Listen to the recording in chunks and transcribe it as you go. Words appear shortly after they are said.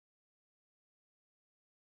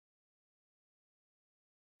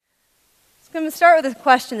I'm going to start with a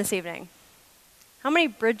question this evening. How many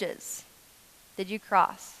bridges did you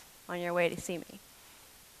cross on your way to see me?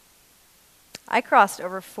 I crossed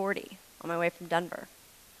over 40 on my way from Denver.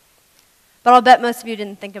 But I'll bet most of you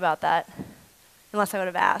didn't think about that, unless I would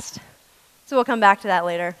have asked. So we'll come back to that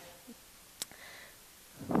later.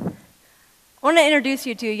 I want to introduce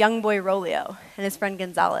you to a young boy, Rolio, and his friend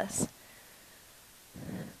Gonzalez.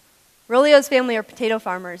 Rolio's family are potato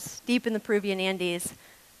farmers deep in the Peruvian Andes,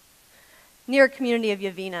 near a community of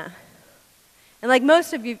Yavina. And like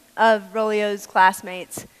most of Rolio's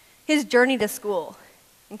classmates, his journey to school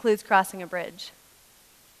includes crossing a bridge.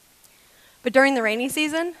 But during the rainy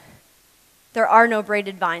season, there are no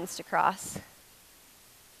braided vines to cross.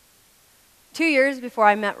 2 years before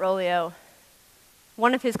I met Rolio,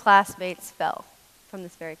 one of his classmates fell from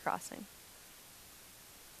this very crossing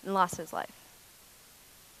and lost his life.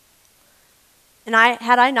 And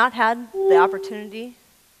had I not had the opportunity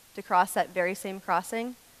to cross that very same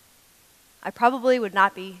crossing, I probably would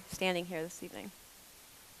not be standing here this evening.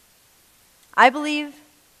 I believe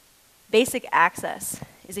basic access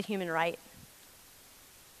is a human right.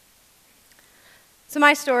 So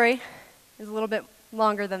my story is a little bit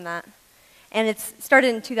longer than that, and it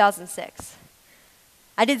started in 2006.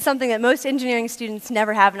 I did something that most engineering students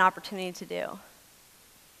never have an opportunity to do.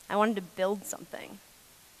 I wanted to build something.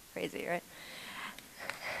 Crazy, right?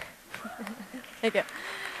 Thank you.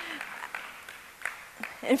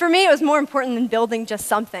 And for me, it was more important than building just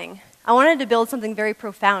something. I wanted to build something very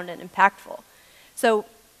profound and impactful. So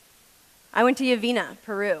I went to Yavina,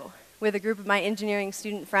 Peru, with a group of my engineering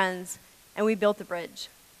student friends, and we built a bridge.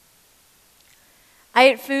 I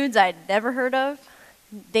ate foods I'd never heard of,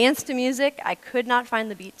 danced to music I could not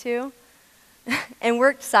find the beat to, and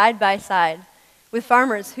worked side by side with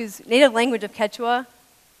farmers whose native language of Quechua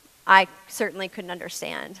I certainly couldn't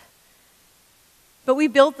understand. But we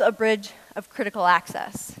built a bridge of critical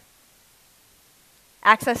access.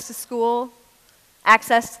 Access to school,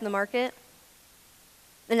 access to the market,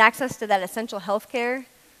 and access to that essential health care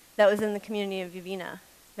that was in the community of Yavina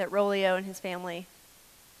that Rolio and his family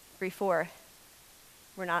before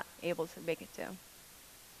were not able to make it to.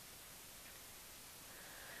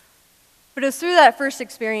 But it was through that first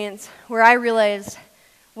experience where I realized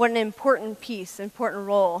what an important piece, important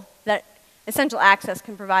role that essential access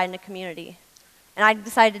can provide in a community. And I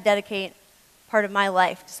decided to dedicate part of my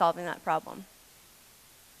life to solving that problem.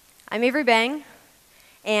 I'm Avery Bang,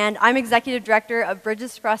 and I'm Executive Director of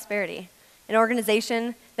Bridges to Prosperity, an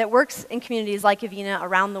organization that works in communities like Yavina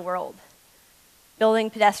around the world, building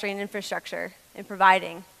pedestrian infrastructure and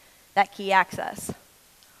providing that key access.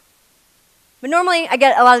 But normally, I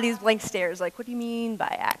get a lot of these blank stares, like, what do you mean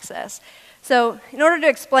by access? So in order to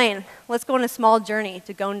explain, let's go on a small journey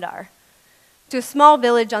to Gondar, to a small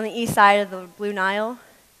village on the east side of the Blue Nile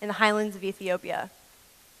in the highlands of Ethiopia.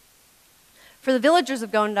 For the villagers of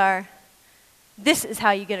Gondar, this is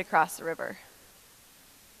how you get across the river.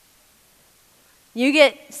 You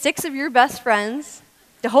get 6 of your best friends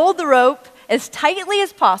to hold the rope as tightly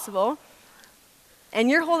as possible, and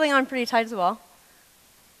you're holding on pretty tight as well,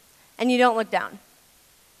 and you don't look down.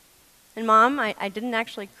 And Mom, I didn't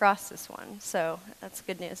actually cross this one, so that's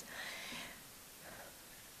good news.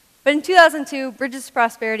 But in 2002, Bridges to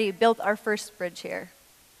Prosperity built our first bridge here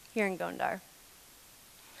in Gondar.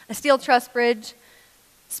 A steel truss bridge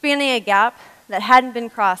spanning a gap that hadn't been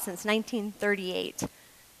crossed since 1938,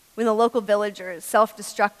 when the local villagers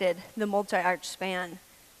self-destructed the multi-arch span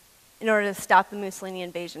in order to stop the Mussolini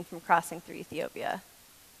invasion from crossing through Ethiopia.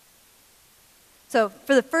 So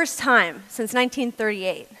for the first time since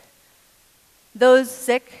 1938, those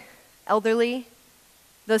sick, elderly,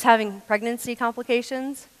 those having pregnancy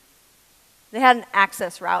complications, they had an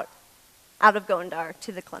access route out of Gondar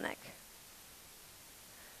to the clinic.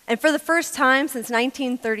 And for the first time since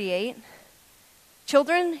 1938,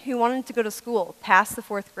 children who wanted to go to school past the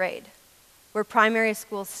 4th grade, where primary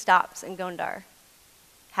school stops in Gondar,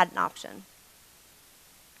 had an option.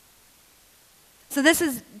 So this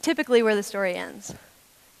is typically where the story ends.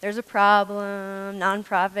 There's a problem,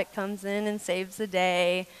 nonprofit comes in and saves the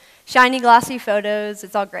day, shiny, glossy photos,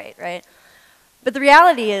 it's all great, right? But the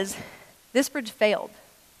reality is, this bridge failed.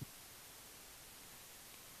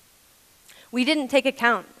 We didn't take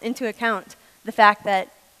into account the fact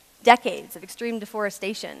that decades of extreme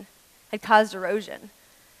deforestation had caused erosion,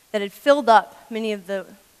 that had filled up many of the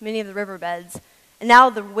riverbeds, and now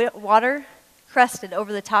the water crested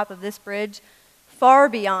over the top of this bridge far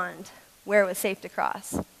beyond where it was safe to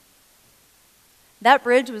cross. That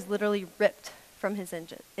bridge was literally ripped from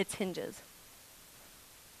its hinges.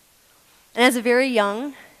 And as a very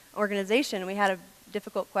young organization, we had a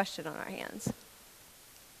difficult question on our hands.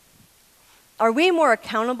 are we more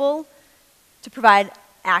accountable to provide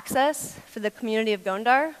access for the community of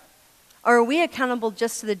Gondar? Or are we accountable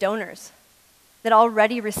just to the donors that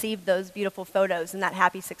already received those beautiful photos and that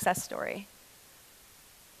happy success story?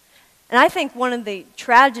 And I think one of the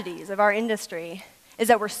tragedies of our industry is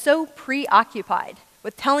that we're so preoccupied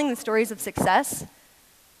with telling the stories of success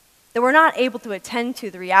that we're not able to attend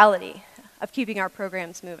to the reality of keeping our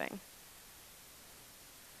programs moving.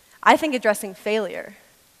 I think addressing failure,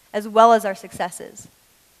 as well as our successes,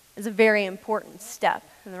 is a very important step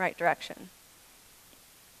in the right direction.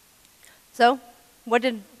 So, what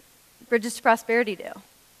did Bridges to Prosperity do?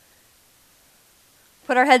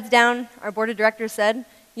 Put our heads down, our board of directors said,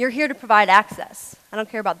 "You're here to provide access. I don't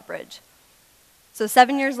care about the bridge." So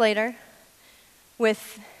 7 years later,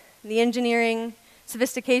 with the engineering,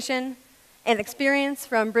 sophistication, and experience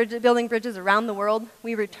from building bridges around the world,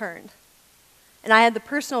 we returned. And I had the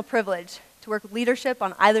personal privilege to work with leadership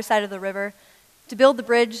on either side of the river to build the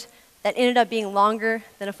bridge that ended up being longer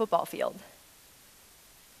than a football field.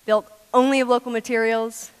 Built only of local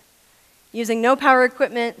materials, using no power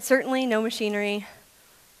equipment, certainly no machinery,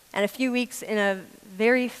 and a few weeks in a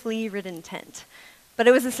very flea-ridden tent. But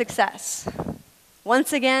it was a success.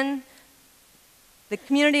 Once again, the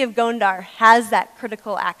community of Gondar has that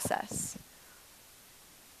critical access.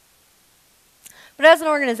 But as an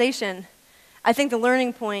organization, I think the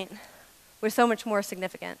learning point was so much more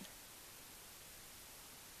significant.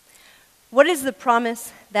 What is the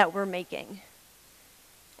promise that we're making?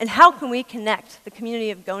 And how can we connect the community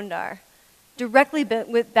of Gondar directly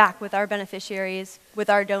back with our beneficiaries, with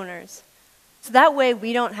our donors? So that way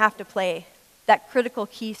we don't have to play that critical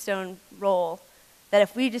keystone role that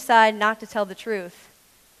if we decide not to tell the truth,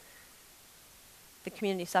 the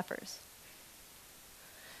community suffers.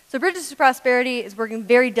 So Bridges to Prosperity is working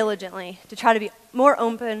very diligently to try to be more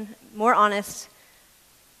open, more honest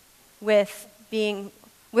with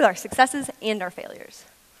our successes and our failures.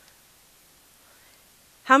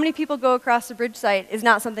 How many people go across the bridge site is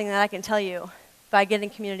not something that I can tell you by getting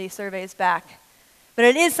community surveys back. But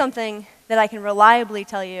it is something that I can reliably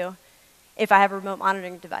tell you if I have a remote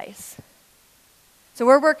monitoring device. So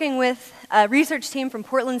we're working with a research team from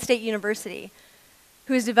Portland State University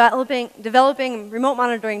who is developing remote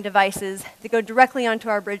monitoring devices that go directly onto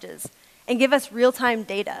our bridges and give us real-time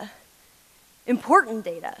data, important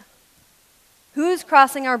data. Who's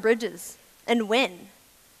crossing our bridges and when?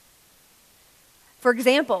 For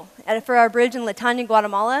example, for our bridge in Latanya,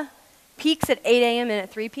 Guatemala, peaks at 8 a.m. and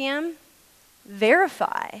at 3 p.m.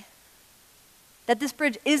 verify that this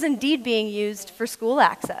bridge is indeed being used for school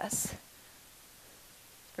access.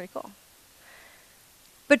 It's pretty cool.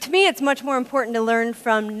 But to me, it's much more important to learn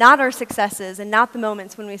from not our successes and not the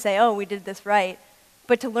moments when we say, oh, we did this right,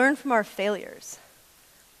 but to learn from our failures.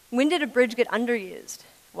 When did a bridge get underused?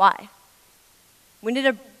 Why? When did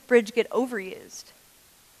a bridge get overused?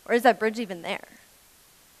 Or is that bridge even there?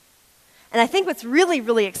 And I think what's really,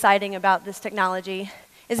 really exciting about this technology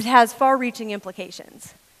is it has far-reaching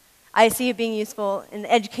implications. I see it being useful in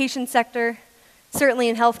the education sector, certainly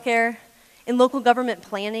in healthcare, in local government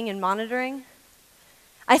planning and monitoring.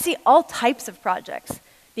 I see all types of projects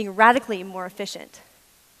being radically more efficient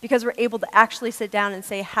because we're able to actually sit down and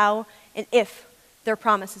say how and if their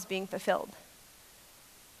promise is being fulfilled.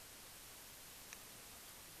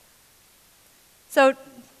 So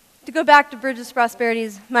to go back to Bridges to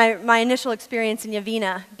Prosperity's, my initial experience in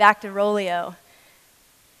Yavina, back to Rolio,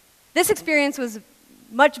 this experience was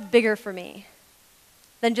much bigger for me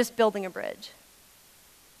than just building a bridge.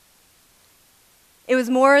 It was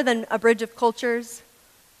more than a bridge of cultures.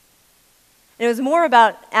 It was more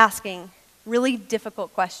about asking really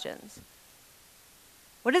difficult questions.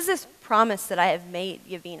 What is this promise that I have made,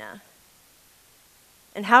 Yavina?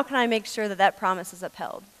 And how can I make sure that that promise is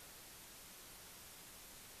upheld?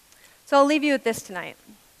 So I'll leave you with this tonight.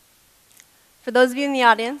 For those of you in the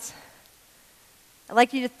audience, I'd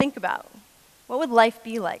like you to think about what would life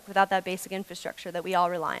be like without that basic infrastructure that we all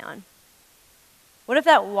rely on? What if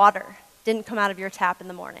that water didn't come out of your tap in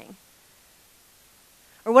the morning?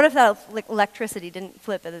 Or what if that electricity didn't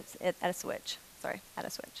flip at a switch?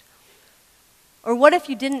 Or what if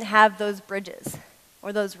you didn't have those bridges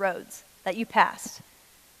or those roads that you passed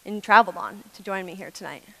and traveled on to join me here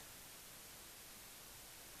tonight?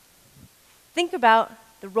 Think about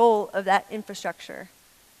the role of that infrastructure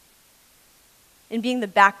in being the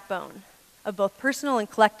backbone of both personal and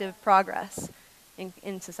collective progress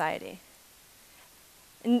in society.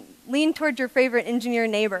 And lean towards your favorite engineer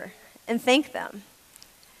neighbor and thank them,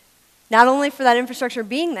 not only for that infrastructure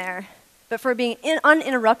being there, but for being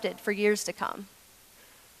uninterrupted for years to come.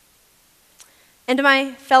 And to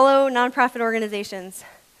my fellow nonprofit organizations,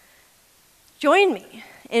 Join me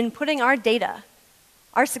in putting our data,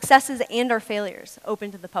 our successes and our failures,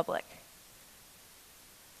 open to the public.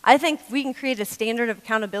 I think if we can create a standard of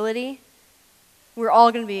accountability, we're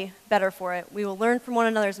all going to be better for it. We will learn from one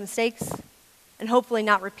another's mistakes and hopefully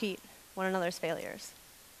not repeat one another's failures.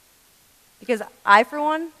 Because I, for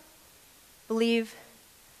one, believe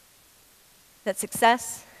that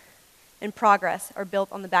success and progress are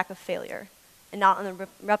built on the back of failure and not on the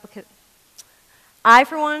replicate. I,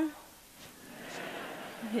 for one,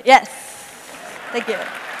 yes, thank you.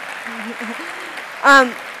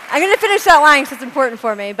 I'm going to finish that line because it's important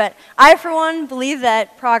for me, but I, for one, believe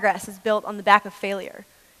that progress is built on the back of failure,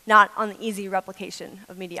 not on the easy replication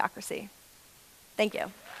of mediocrity. Thank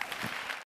you.